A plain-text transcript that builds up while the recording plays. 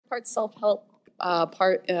part self-help,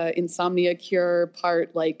 part insomnia cure,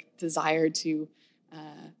 part like desire to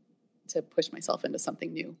push myself into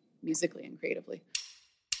something new musically and creatively.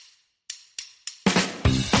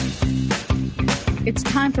 It's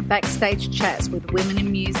time for Backstage Chats with Women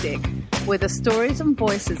in Music, where the stories and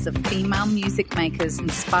voices of female music makers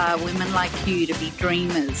inspire women like you to be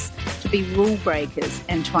dreamers, to be rule breakers,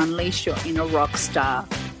 and to unleash your inner rock star.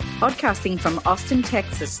 Podcasting from Austin,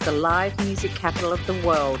 Texas, the live music capital of the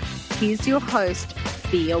world, here's your host,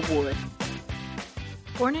 Thea Wood.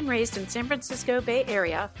 Born and raised in San Francisco Bay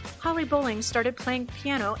Area, Holly Bowling started playing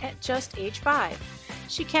piano at just age 5.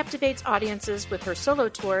 She captivates audiences with her solo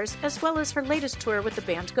tours, as well as her latest tour with the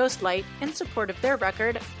band Ghostlight in support of their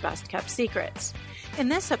record, Best Kept Secrets. In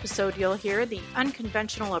this episode, you'll hear the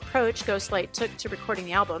unconventional approach Ghostlight took to recording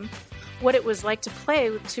the album, what it was like to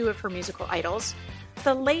play with two of her musical idols,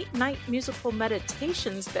 the late-night musical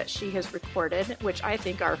meditations that she has recorded, which I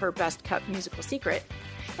think are her best-kept musical secret,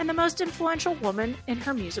 and the most influential woman in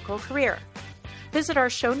her musical career. Visit our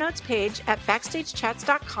show notes page at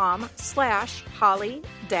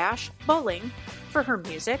backstagechats.com/Holly-Bowling for her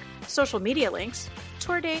music, social media links,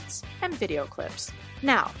 tour dates, and video clips.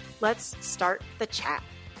 Now, let's start the chat.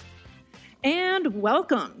 And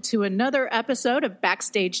welcome to another episode of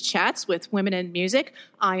Backstage Chats with Women in Music.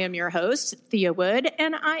 I am your host, Thea Wood,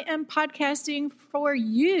 and I am podcasting for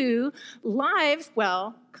you live,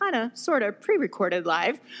 well, kind of, sort of pre-recorded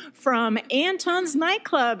live from Anton's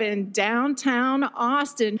Nightclub in downtown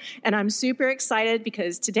Austin. And I'm super excited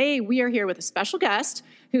because today we are here with a special guest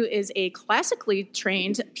who is a classically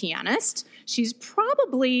trained pianist. She's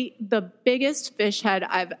probably the biggest fish head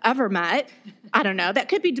I've ever met. I don't know. That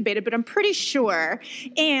could be debated, but I'm pretty sure.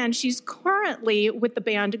 And she's currently with the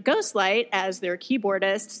band Ghostlight as their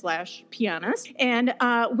keyboardist/pianist. And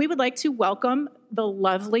we would like to welcome the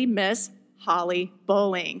lovely Miss Holly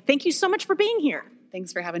Bowling. Thank you so much for being here.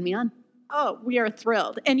 Thanks for having me on. Oh, we are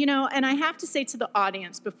thrilled. And, and I have to say to the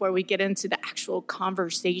audience before we get into the actual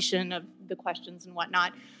conversation of the questions and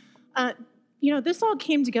whatnot, this all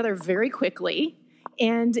came together very quickly,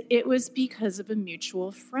 and it was because of a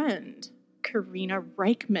mutual friend, Karina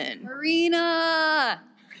Reichman. Marina!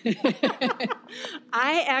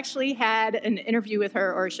 I actually had an interview with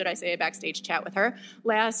her, or should I say a backstage chat with her,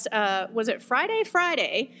 last, was it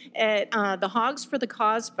Friday at the Hogs for the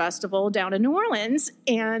Cause Festival down in New Orleans,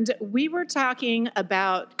 and we were talking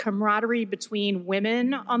about camaraderie between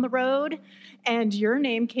women on the road, and your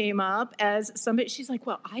name came up as somebody. She's like,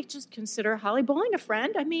 well, I just consider Holly Bowling a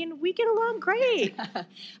friend. I mean, we get along great.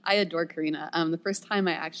 I adore Karina. The first time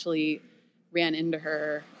I actually ran into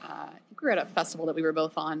her, I think we were at a festival that we were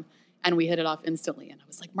both on, and we hit it off instantly. And I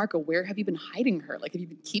was like, Marco, where have you been hiding her? Like, have you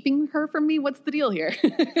been keeping her from me? What's the deal here?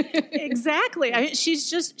 Exactly. I mean,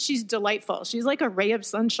 she's delightful. She's like a ray of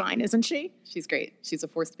sunshine, isn't she? She's great. She's a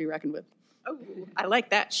force to be reckoned with. Oh, I like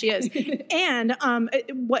that. She is. And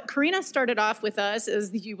what Karina started off with us,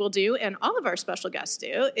 as you will do, and all of our special guests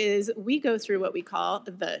do, is we go through what we call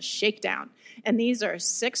the shakedown. And these are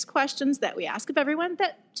 6 questions that we ask of everyone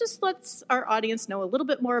that just lets our audience know a little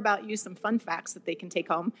bit more about you, some fun facts that they can take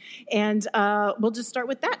home. And we'll just start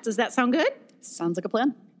with that. Does that sound good? Sounds like a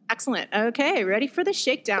plan. Excellent. Okay, ready for the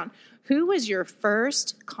shakedown. Who was your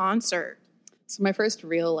first concert? So my first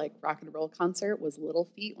real rock and roll concert was Little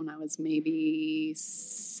Feat when I was maybe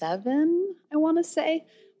 7, I want to say.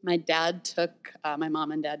 My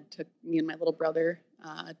mom and dad took me and my little brother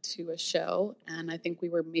to a show, and I think we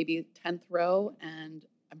were maybe 10th row, and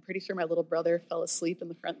I'm pretty sure my little brother fell asleep in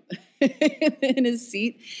the front in his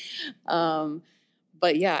seat.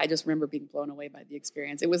 But yeah, I just remember being blown away by the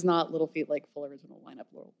experience. It was not Little Feat full original lineup.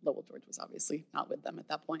 Lowell George was obviously not with them at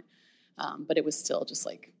that point, but it was still just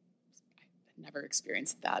never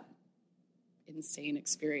experienced that insane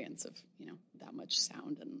experience of, that much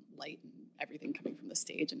sound and light and everything coming from the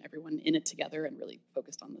stage and everyone in it together and really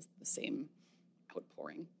focused on the same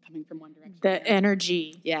outpouring coming from one direction. The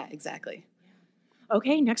energy. Yeah, exactly.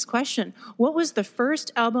 Okay, next question. What was the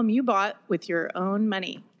first album you bought with your own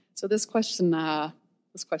money? So this question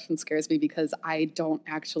scares me because I don't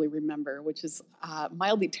actually remember, which is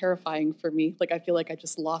mildly terrifying for me. I feel like I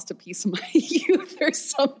just lost a piece of my youth or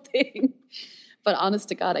something. But honest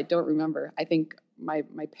to God, I don't remember. I think my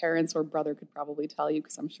parents or brother could probably tell you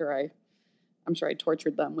because I'm sure I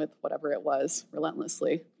tortured them with whatever it was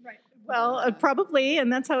relentlessly. Right. Well, probably,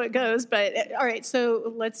 and that's how it goes. But all right,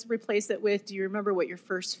 so let's replace it with, do you remember what your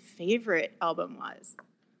first favorite album was?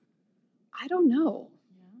 I don't know.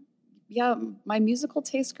 Yeah, my musical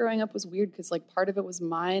taste growing up was weird because part of it was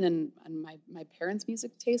mine and my parents'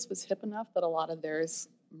 music taste was hip enough that a lot of theirs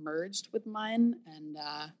merged with mine and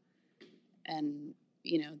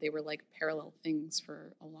they were like parallel things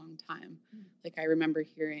for a long time. Like I remember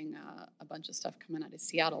hearing a bunch of stuff coming out of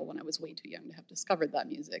Seattle when I was way too young to have discovered that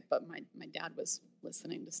music, but my dad was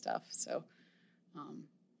listening to stuff. So,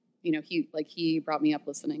 he brought me up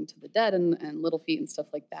listening to the Dead and Little Feat and stuff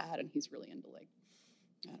like that. And he's really into like,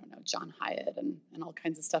 I don't know, John Hyatt and all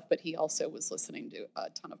kinds of stuff. But he also was listening to a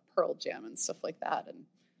ton of Pearl Jam and stuff like that. And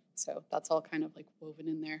so that's all kind of like woven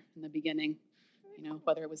in there in the beginning.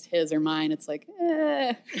 Whether it was his or mine, it's like,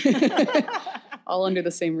 all under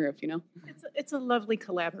the same roof, It's a lovely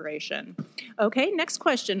collaboration. Okay, next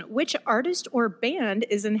question. Which artist or band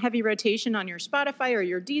is in heavy rotation on your Spotify or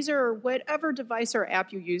your Deezer or whatever device or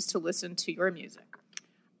app you use to listen to your music?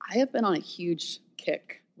 I have been on a huge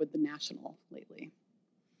kick with The National lately.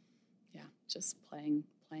 Yeah, just playing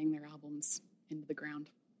their albums into the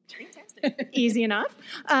ground. Fantastic. Easy enough.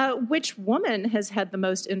 Which woman has had the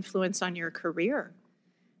most influence on your career?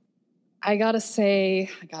 I gotta say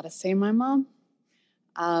my mom.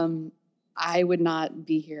 I would not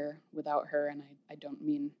be here without her, and I don't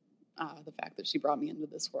mean the fact that she brought me into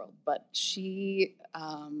this world, but she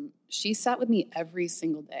sat with me every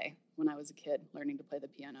single day when I was a kid learning to play the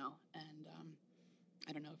piano. And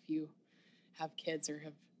I don't know if you have kids or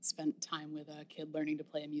have spent time with a kid learning to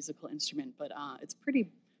play a musical instrument, but it's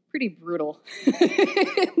pretty brutal in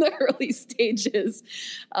the early stages.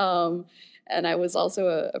 And I was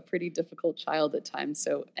also a pretty difficult child at times.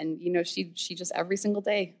 So, and she just every single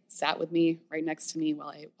day sat with me right next to me while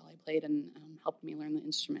I played and helped me learn the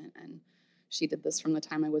instrument. And she did this from the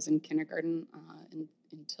time I was in kindergarten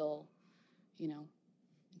until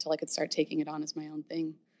I could start taking it on as my own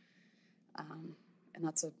thing. And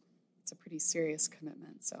it's a pretty serious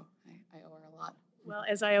commitment. So I owe her a lot. Well,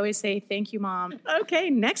 as I always say, thank you, Mom.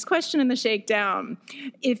 Okay, next question in the shakedown.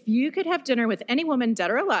 If you could have dinner with any woman,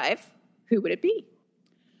 dead or alive, who would it be?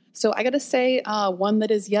 So I got to say one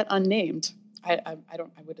that is yet unnamed. I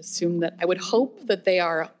would hope that they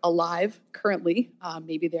are alive currently.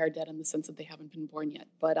 Maybe they are dead in the sense that they haven't been born yet.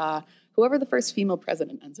 But whoever the first female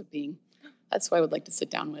president ends up being, that's who I would like to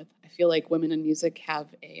sit down with. I feel like women in music have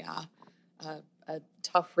a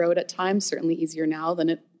tough road at times, certainly easier now than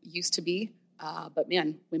it used to be. But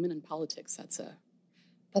man, women in politics, that's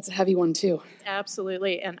a heavy one too.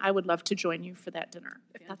 Absolutely. And I would love to join you for that dinner,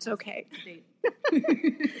 if that's okay.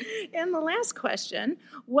 And the last question,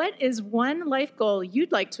 what is one life goal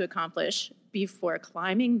you'd like to accomplish before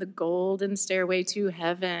climbing the golden stairway to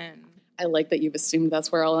heaven? I like that you've assumed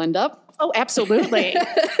that's where I'll end up. Oh, absolutely.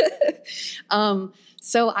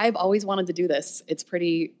 So I've always wanted to do this. It's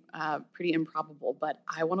pretty improbable, but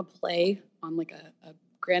I want to play on like a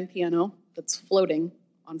grand piano that's floating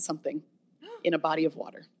on something in a body of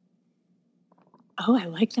water. Oh, I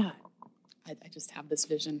like that. I just have this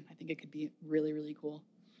vision. I think it could be really, really cool.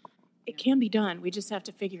 It can be done. We just have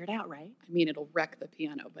to figure it out, right? I mean, it'll wreck the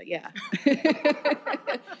piano, but yeah.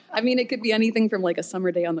 I mean, it could be anything from like a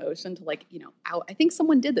summer day on the ocean to like, out. I think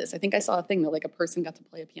someone did this. I think I saw a thing that like a person got to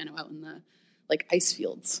play a piano out in the like ice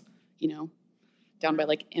fields, down by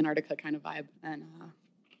like Antarctica kind of vibe. And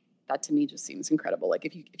that to me just seems incredible. Like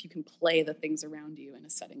if you can play the things around you in a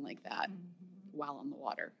setting like that while on the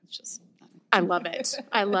water, it's just. I love it.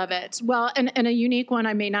 I love it. Well, and a unique one.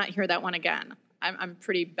 I may not hear that one again. I'm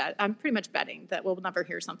pretty much betting that we'll never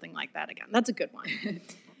hear something like that again. That's a good one.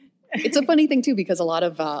 It's a funny thing too, because a lot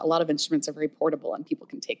of instruments are very portable and people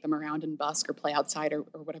can take them around and busk or play outside or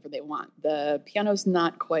whatever they want. The piano's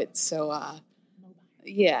not quite so.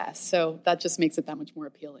 Yeah, so that just makes it that much more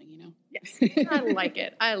appealing, Yes, I like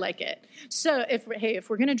it. I like it. So if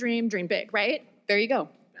we're gonna dream big, right? There you go.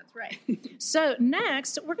 That's right. So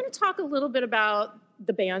next, we're going to talk a little bit about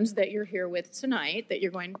the bands that you're here with tonight, that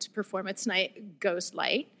you're going to perform at tonight,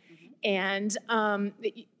 Ghostlight. Mm-hmm. And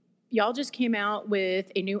y'all just came out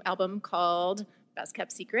with a new album called Best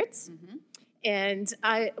Kept Secrets. Mm-hmm. And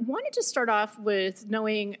I wanted to start off with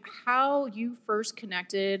knowing how you first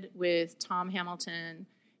connected with Tom Hamilton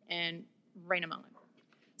and Raina Mullen.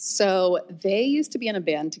 So they used to be in a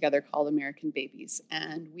band together called American Babies,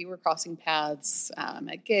 and we were crossing paths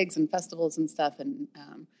at gigs and festivals and stuff, and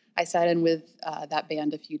I sat in with that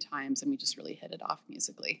band a few times, and we just really hit it off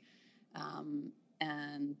musically.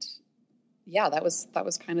 And yeah, that was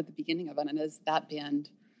kind of the beginning of it, and as that band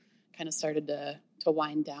kind of started to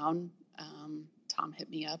wind down, Tom hit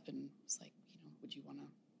me up and was like, would you want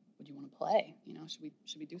to play?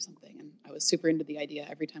 Should we do something? And I was super into the idea.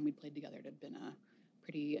 Every time we played together, it had been a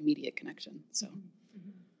pretty immediate connection. So,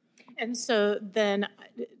 and so then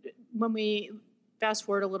when we fast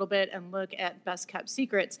forward a little bit and look at Best Kept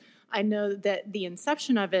Secrets, I know that the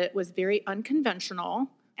inception of it was very unconventional,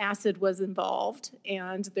 acid was involved,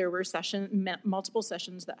 and there were multiple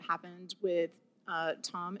sessions that happened with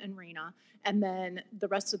Tom and Raina, and then the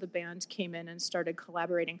rest of the band came in and started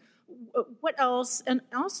collaborating. What else? And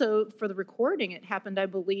also for the recording, it happened, I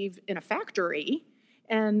believe, in a factory,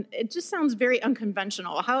 and it just sounds very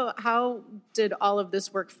unconventional. How did all of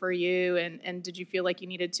this work for you, and did you feel like you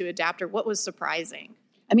needed to adapt, or what was surprising?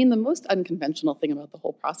 I mean, the most unconventional thing about the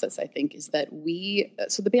whole process, I think, is that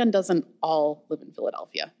so the band doesn't all live in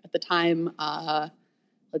Philadelphia. At the time,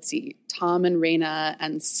 Tom and Raina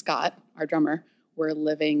and Scott, our drummer, were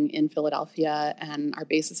living in Philadelphia, and our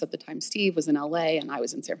bassist at the time, Steve, was in LA, and I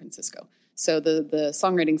was in San Francisco. So the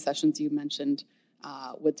songwriting sessions you mentioned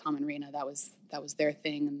with Tom and Raina, that was their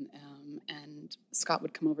thing, and Scott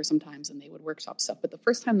would come over sometimes, and they would workshop stuff. But the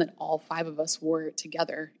first time that all 5 of us were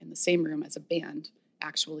together in the same room as a band,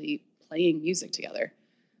 actually playing music together,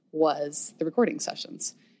 was the recording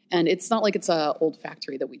sessions. And it's not like it's a old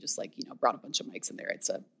factory that we just brought a bunch of mics in there. It's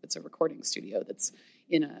a recording studio that's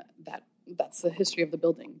that's the history of the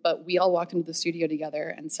building. But we all walked into the studio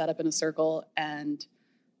together and sat up in a circle and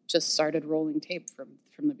just started rolling tape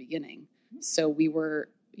from the beginning. So we were,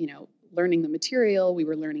 learning the material. We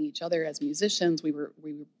were learning each other as musicians. We were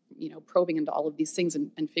probing into all of these things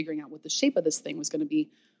and figuring out what the shape of this thing was going to be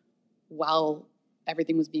while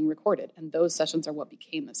everything was being recorded. And those sessions are what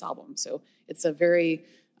became this album. So it's a very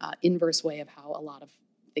inverse way of how a lot of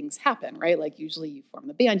things happen, right? Like usually you form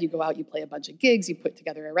the band, you go out, you play a bunch of gigs, you put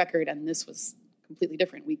together a record, and this was completely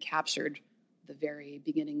different. We captured the very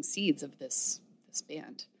beginning seeds of this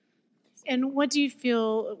band. And what do you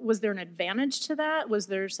feel, was there an advantage to that? Was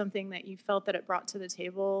there something that you felt that it brought to the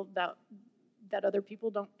table that other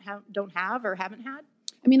people don't have or haven't had?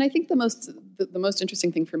 I mean, I think the most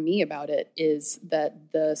interesting thing for me about it is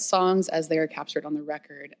that the songs as they are captured on the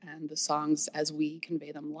record and the songs as we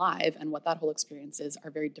convey them live and what that whole experience is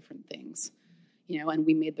are very different things, and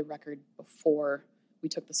we made the record before we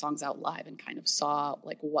took the songs out live and kind of saw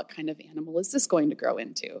what kind of animal is this going to grow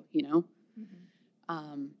into,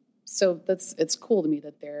 Mm-hmm. So it's cool to me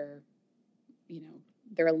that they're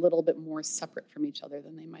a little bit more separate from each other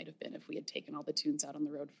than they might have been if we had taken all the tunes out on the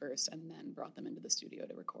road first and then brought them into the studio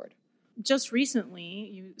to record. Just recently,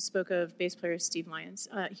 you spoke of bass player Steve Lyons.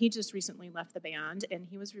 He just recently left the band, and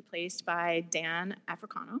he was replaced by Dan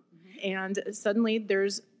Africano. Mm-hmm. And suddenly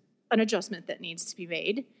there's an adjustment that needs to be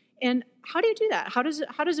made. And how do you do that? How does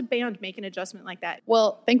a band make an adjustment like that?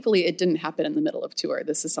 Well, thankfully, it didn't happen in the middle of tour.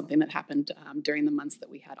 This is something that happened during the months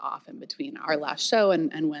that we had off in between our last show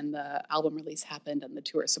and when the album release happened and the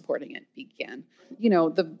tour supporting it began.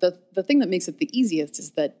 The thing that makes it the easiest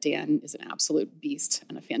is that Dan is an absolute beast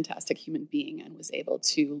and a fantastic human being and was able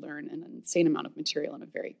to learn an insane amount of material in a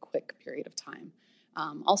very quick period of time.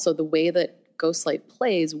 Also, the way that Ghostlight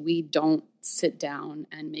plays, we don't sit down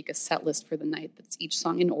and make a set list for the night that's each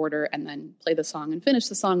song in order and then play the song and finish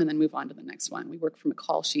the song and then move on to the next one. We work from a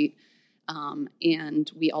call sheet,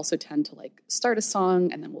 and we also tend to start a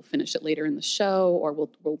song and then we'll finish it later in the show, or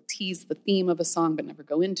we'll tease the theme of a song but never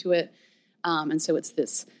go into it. And so it's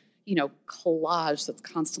this, collage that's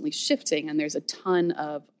constantly shifting, and there's a ton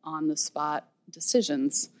of on-the-spot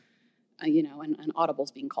decisions, and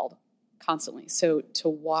audibles being called constantly. So to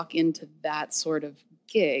walk into that sort of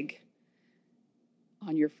gig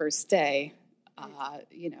on your first day,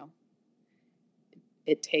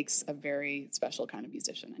 it takes a very special kind of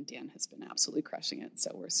musician, and Dan has been absolutely crushing it.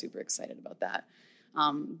 So we're super excited about that.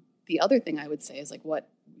 The other thing I would say is what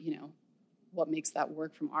makes that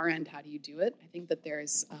work from our end? How do you do it? I think that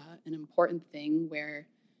there's an important thing where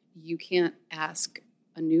you can't ask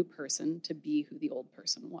a new person to be who the old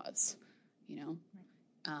person was,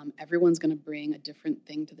 Everyone's going to bring a different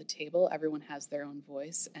thing to the table. Everyone has their own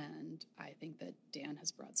voice, and I think that Dan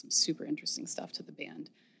has brought some super interesting stuff to the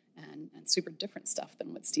band, and super different stuff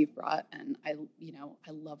than what Steve brought. And I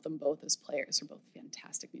love them both as players. They're both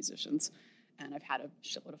fantastic musicians, and I've had a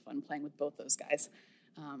shitload of fun playing with both those guys.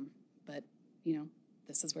 But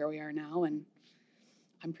this is where we are now, and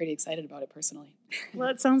I'm pretty excited about it personally. Well,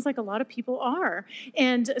 it sounds like a lot of people are.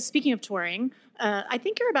 And speaking of touring, I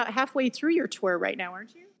think you're about halfway through your tour right now,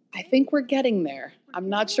 aren't you? I think we're getting there. I'm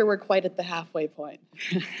not sure we're quite at the halfway point.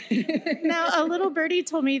 Now, a little birdie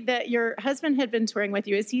told me that your husband had been touring with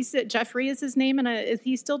you. Jeffrey is his name, and is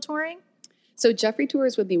he still touring? So Jeffrey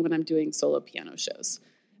tours with me when I'm doing solo piano shows.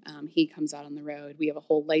 He comes out on the road. We have a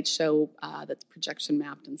whole light show that's projection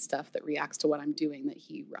mapped and stuff that reacts to what I'm doing that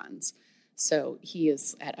he runs. So he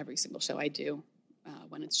is at every single show I do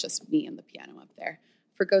when it's just me and the piano up there.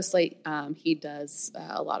 For Ghostlight, he does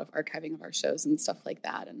a lot of archiving of our shows and stuff like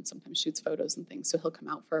that, and sometimes shoots photos and things. So he'll come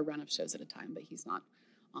out for a run of shows at a time, but he's not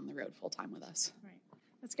on the road full time with us.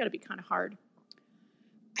 Right. That's got to be kind of hard.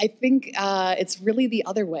 I think it's really the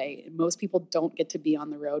other way. Most people don't get to be on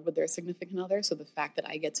the road with their significant other, so the fact that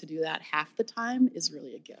I get to do that half the time is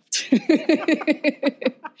really a gift.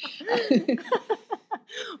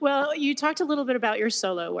 Well, you talked a little bit about your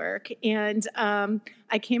solo work, and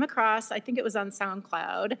I came across, I think it was on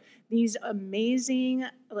SoundCloud, these amazing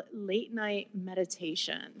late-night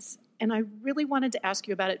meditations. And I really wanted to ask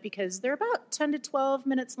you about it because they're about 10 to 12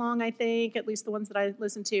 minutes long, I think, at least the ones that I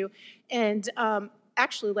listened to. And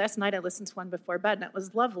actually, last night I listened to one before bed, and it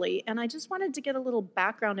was lovely. And I just wanted to get a little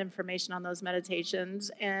background information on those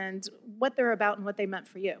meditations and what they're about and what they meant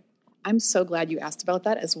for you. I'm so glad you asked about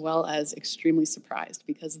that, as well as extremely surprised,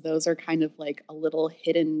 because those are kind of like a little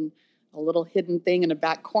hidden thing in a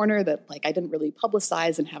back corner that like I didn't really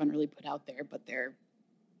publicize and haven't really put out there, but they're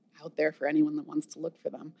out there for anyone that wants to look for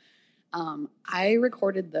them. I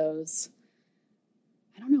recorded those.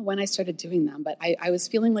 I don't know when I started doing them, but I was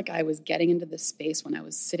feeling like I was getting into this space when I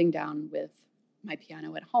was sitting down with my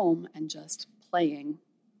piano at home and just playing,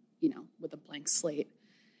 with a blank slate,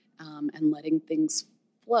 and letting things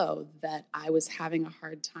flow, that I was having a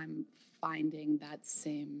hard time finding that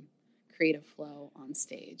same creative flow on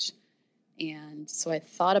stage. And so I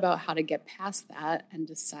thought about how to get past that and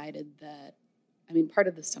decided that, part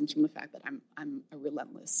of this stems from the fact that I'm a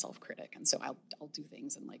relentless self-critic, and so I'll do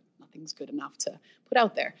things and like nothing's good enough to put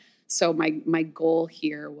out there. So my goal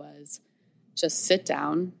here was just sit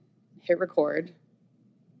down, hit record,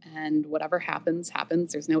 and whatever happens.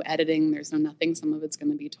 There's no editing, there's no nothing. Some of it's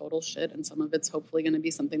going to be total shit, and some of it's hopefully going to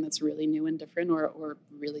be something that's really new and different, or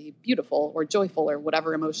really beautiful or joyful or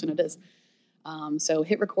whatever emotion it is. So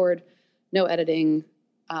hit record, no editing,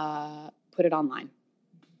 put it online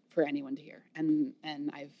for anyone to hear.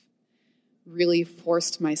 And I've really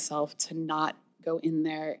forced myself to not go in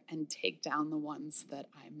there and take down the ones that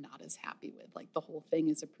I'm not as happy with. Like the whole thing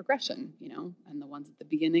is a progression, and the ones at the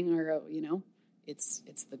beginning are, it's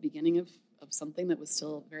the beginning of something that was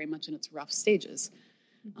still very much in its rough stages.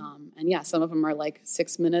 Mm-hmm. And yeah, some of them are like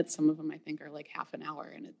 6 minutes. Some of them I think are like half an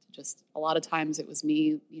hour. And it just, a lot of times it was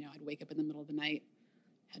me, I'd wake up in the middle of the night,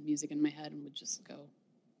 had music in my head, and would just go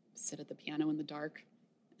sit at the piano in the dark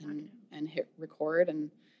and hit record. And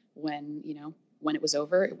when it was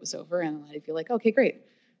over, and I'd feel like, okay, great.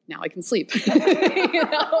 Now I can sleep.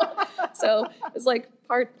 So it's like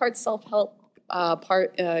part self-help,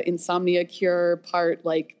 part insomnia cure, part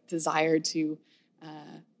like desire to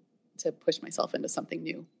push myself into something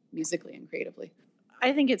new musically and creatively.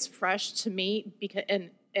 I think it's fresh to me because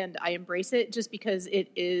and I embrace it just because it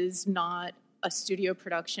is not a studio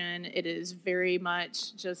production. It is very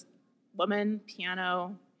much just woman,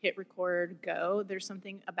 piano, hit record, go. There's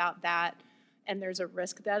something about that, and there's a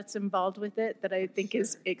risk that's involved with it that I think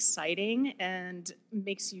is exciting and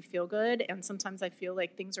makes you feel good. And sometimes I feel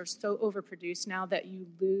like things are so overproduced now that you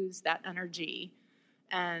lose that energy.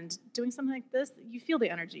 And doing something like this, you feel the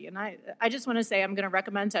energy. And I just want to say I'm going to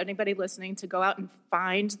recommend to anybody listening to go out and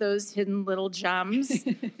find those hidden little gems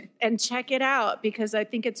and check it out, because I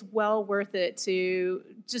think it's well worth it to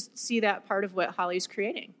just see that part of what Holly's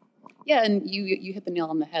creating. Yeah, and you hit the nail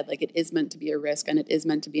on the head. Like, it is meant to be a risk, and it is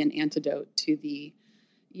meant to be an antidote to the,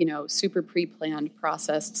 super pre-planned,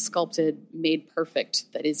 processed, sculpted, made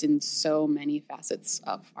perfect that is in so many facets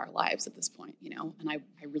of our lives at this point, And I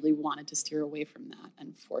really wanted to steer away from that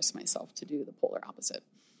and force myself to do the polar opposite.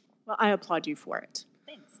 Well, I applaud you for it.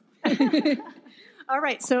 Thanks. All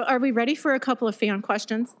right, so are we ready for a couple of fan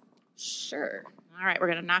questions? Sure. All right, we're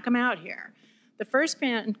going to knock them out here. The first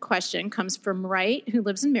fan question comes from Wright, who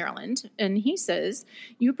lives in Maryland, and he says,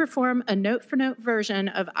 you perform a note-for-note version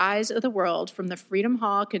of Eyes of the World from the Freedom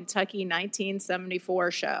Hall, Kentucky 1974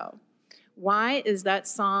 show. Why is that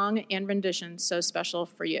song and rendition so special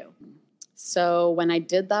for you? So when I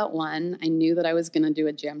did that one, I knew that I was going to do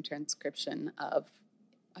a jam transcription of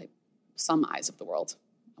some Eyes of the World.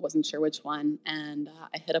 I wasn't sure which one, and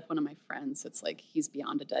I hit up one of my friends. It's like, he's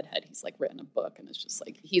beyond a deadhead. He's like written a book, and it's just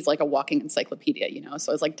like, he's like a walking encyclopedia,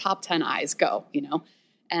 So it's like top 10 Eyes, go,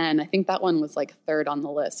 And I think that one was like third on the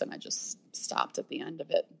list, and I just stopped at the end of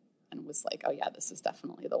it and was like, oh yeah, this is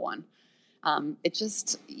definitely the one. It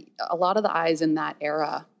just, a lot of the Eyes in that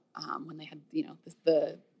era, when they had,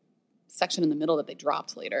 the section in the middle that they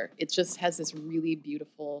dropped later, it just has this really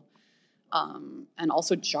beautiful and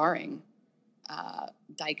also jarring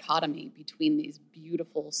dichotomy between these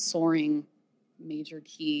beautiful soaring major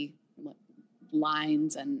key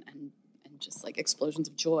lines and just like explosions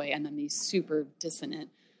of joy, and then these super dissonant,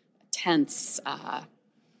 tense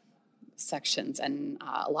sections, and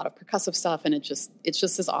a lot of percussive stuff, and it's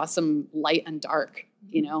just this awesome light and dark,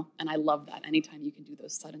 And I love that. Anytime you can do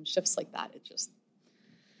those sudden shifts like that,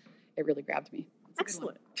 really grabbed me.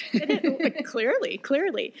 Excellent.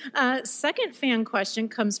 Clearly. Second fan question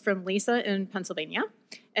comes from Lisa in Pennsylvania.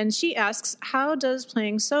 And she asks, how does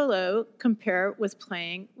playing solo compare with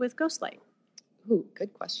playing with Ghostlight? Ooh,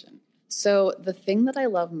 good question. So the thing that I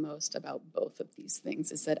love most about both of these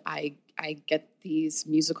things is that I get these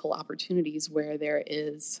musical opportunities where there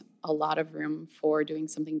is a lot of room for doing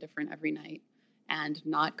something different every night and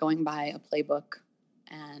not going by a playbook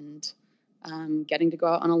and getting to go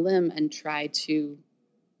out on a limb and try to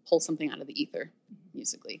pull something out of the ether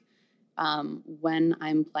musically. When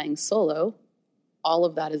I'm playing solo, all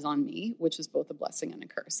of that is on me, which is both a blessing and a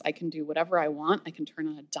curse. I can do whatever I want. I can turn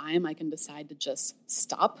on a dime. I can decide to just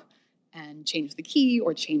stop and change the key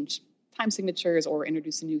or change time signatures or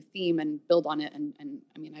introduce a new theme and build on it. And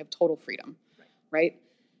I mean, I have total freedom, right?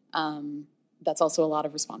 That's also a lot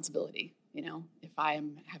of responsibility. You know, if I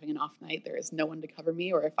am having an off night, there is no one to cover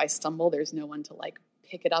me, or if I stumble, there's no one to like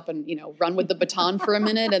pick it up and, you know, run with the baton for a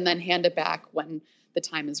minute and then hand it back when the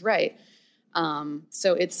time is right.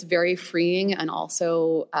 So it's very freeing, and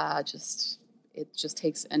also it just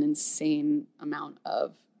takes an insane amount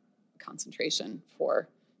of concentration for,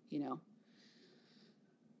 you know,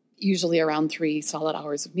 usually around 3 solid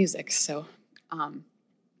hours of music. So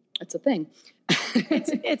it's a thing.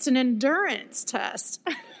 It's an endurance test.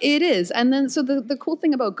 It is. And then so the cool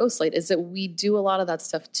thing about Ghostlight is that we do a lot of that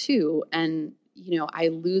stuff too. And, you know, I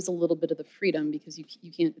lose a little bit of the freedom because you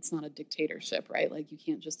can't, it's not a dictatorship, right? Like you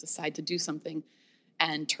can't just decide to do something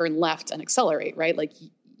and turn left and accelerate, right? Like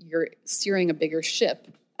you're steering a bigger ship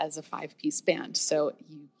as a 5-piece band. So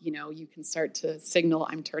you know, you can start to signal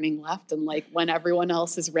I'm turning left, and like when everyone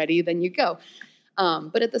else is ready, then you go.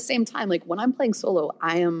 But at the same time, like when I'm playing solo,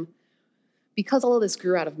 because all of this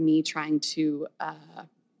grew out of me trying to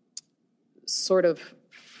sort of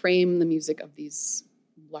frame the music of these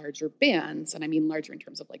larger bands, and I mean larger in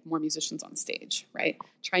terms of like more musicians on stage, right?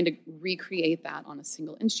 Trying to recreate that on a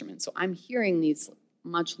single instrument. So I'm hearing these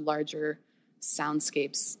much larger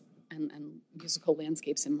soundscapes and musical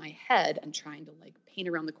landscapes in my head and trying to like paint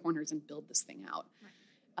around the corners and build this thing out.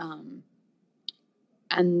 Right.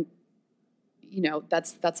 And you know,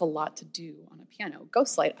 that's a lot to do on a piano.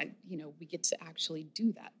 Ghostlight, we get to actually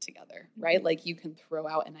do that together, right? Mm-hmm. Like you can throw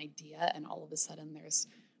out an idea and all of a sudden there's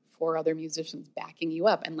 4 other musicians backing you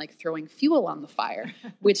up and like throwing fuel on the fire,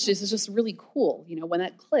 which is just really cool. You know, when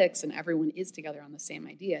that clicks and everyone is together on the same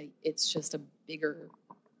idea, it's just a bigger,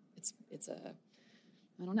 it's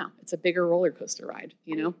a bigger roller coaster ride,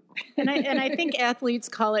 you know? And I think athletes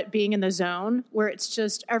call it being in the zone, where it's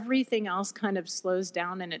just everything else kind of slows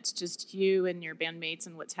down and it's just you and your bandmates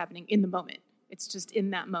and what's happening in the moment. It's just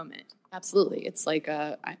in that moment. Absolutely. It's like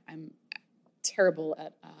I'm terrible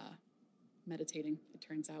at meditating, it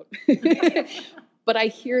turns out. But I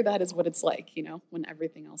hear that is what it's like, you know, when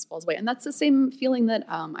everything else falls away. And that's the same feeling that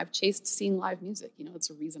I've chased seeing live music. You know,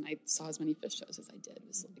 it's a reason I saw as many Phish shows as I did,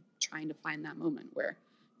 was like trying to find that moment where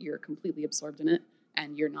you're completely absorbed in it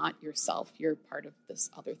and you're not yourself. You're part of this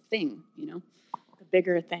other thing, you know? The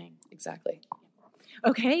bigger thing. Exactly.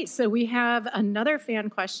 Okay, so we have another fan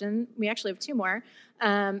question. We actually have 2 more.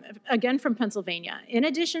 Again from Pennsylvania. In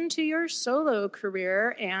addition to your solo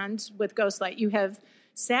career and with Ghostlight, you have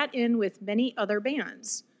sat in with many other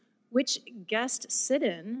bands. Which guest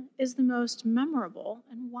sit-in is the most memorable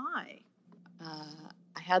and why?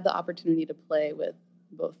 I had the opportunity to play with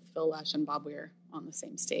both Phil Lesh and Bob Weir on the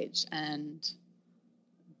same stage, and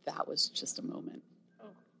that was just a moment. Oh.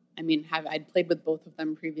 I mean, I'd played with both of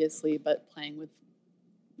them previously, but playing with,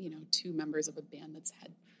 you know, 2 members of a band that's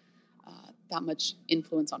had that much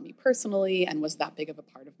influence on me personally and was that big of a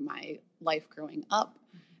part of my life growing up,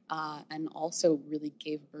 and also really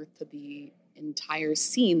gave birth to the entire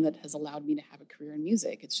scene that has allowed me to have a career in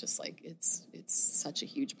music. It's just like, it's such a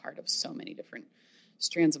huge part of so many different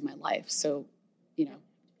strands of my life. So, you know,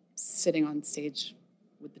 sitting on stage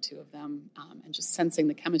with the 2 of them and just sensing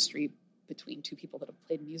the chemistry between 2 people that have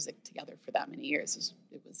played music together for that many years,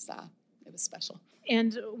 it was special.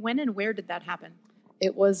 And when and where did that happen?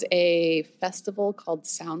 It was a festival called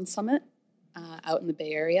Sound Summit out in the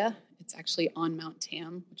Bay Area. It's actually on Mount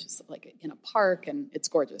Tam, which is like in a park, and it's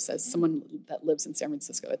gorgeous. As someone that lives in San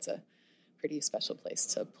Francisco, it's a pretty special place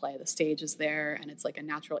to play. The stage is there, and it's like a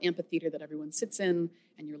natural amphitheater that everyone sits in,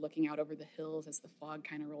 and you're looking out over the hills as the fog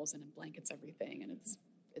kind of rolls in and blankets everything, and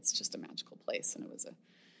it's just a magical place, and it was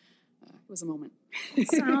a moment.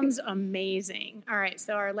 Sounds amazing. All right,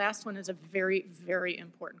 so our last one is a very, very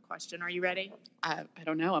important question. Are you ready? I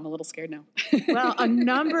don't know. I'm a little scared now. Well, a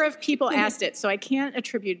number of people asked it, so I can't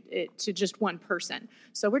attribute it to just one person.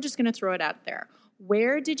 So we're just going to throw it out there.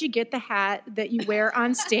 Where did you get the hat that you wear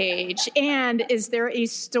on stage? And is there a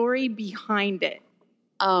story behind it?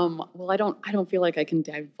 Well, I don't feel like I can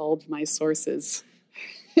divulge my sources.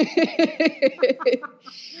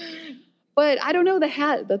 But I don't know the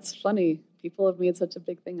hat. That's funny. People have made such a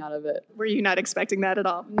big thing out of it. Were you not expecting that at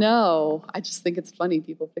all? No, I just think it's funny.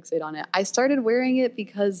 People fixate on it. I started wearing it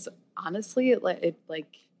because honestly, it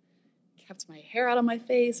kept my hair out of my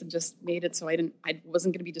face and just made it so I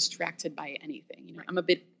wasn't going to be distracted by anything. You know, I'm a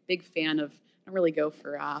big fan of. I don't really go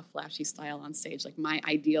for flashy style on stage. Like my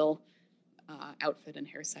ideal outfit and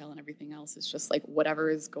hairstyle and everything else is just like whatever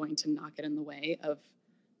is going to not get in the way of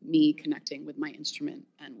me connecting with my instrument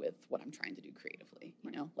and with what I'm trying to do creatively.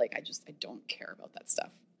 You know, like I don't care about that stuff.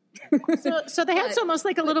 So the hat's almost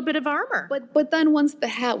like a little bit of armor. But then once the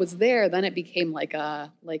hat was there, then it became like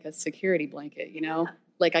a security blanket, you know? Yeah.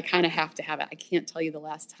 Like I kind of have to have it. I can't tell you the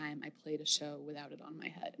last time I played a show without it on my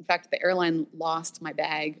head. In fact, the airline lost my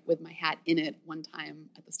bag with my hat in it one time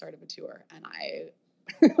at the start of a tour. And I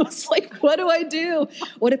was like, what do I do?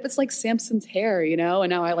 What if it's like Samson's hair, you know?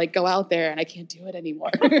 And now I like go out there and I can't do it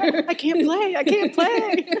anymore. I can't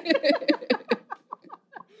play.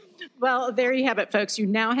 Well, there you have it, folks. You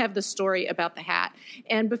now have the story about the hat.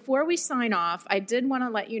 And before we sign off, I did want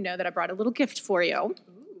to let you know that I brought a little gift for you.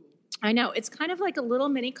 I know, it's kind of like a little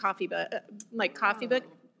mini coffee table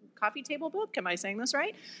book. Am I saying this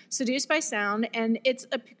right? Seduced by Sound. And it's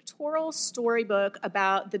a pictorial storybook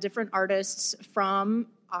about the different artists from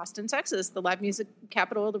Austin, Texas, the live music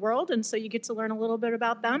capital of the world. And so you get to learn a little bit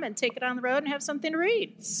about them and take it on the road and have something to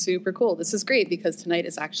read. Super cool. This is great because tonight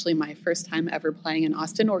is actually my first time ever playing in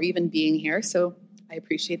Austin or even being here. So I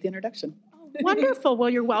appreciate the introduction. Wonderful. Well,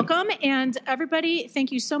 you're welcome. And everybody,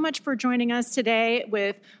 thank you so much for joining us today.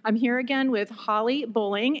 I'm here again with Holly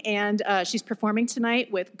Bowling, and she's performing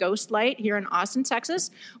tonight with Ghostlight here in Austin,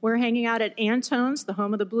 Texas. We're hanging out at Antone's, the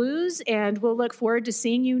home of the blues, and we'll look forward to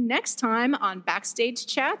seeing you next time on Backstage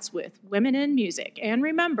Chats with Women in Music. And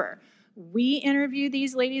remember, we interview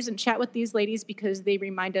these ladies and chat with these ladies because they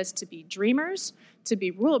remind us to be dreamers, to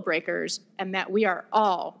be rule breakers, and that we are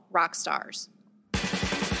all rock stars.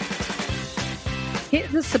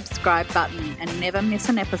 Hit the subscribe button and never miss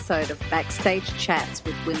an episode of Backstage Chats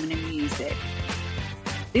with Women in Music.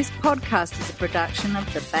 This podcast is a production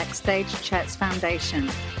of the Backstage Chats Foundation,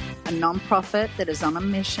 a non-profit that is on a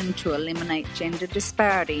mission to eliminate gender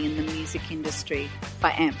disparity in the music industry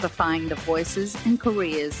by amplifying the voices and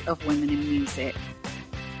careers of women in music.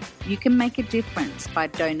 You can make a difference by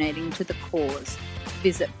donating to the cause.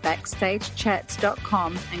 Visit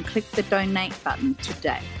BackstageChats.com and click the donate button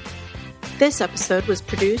today. This episode was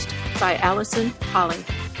produced by Allison Holly.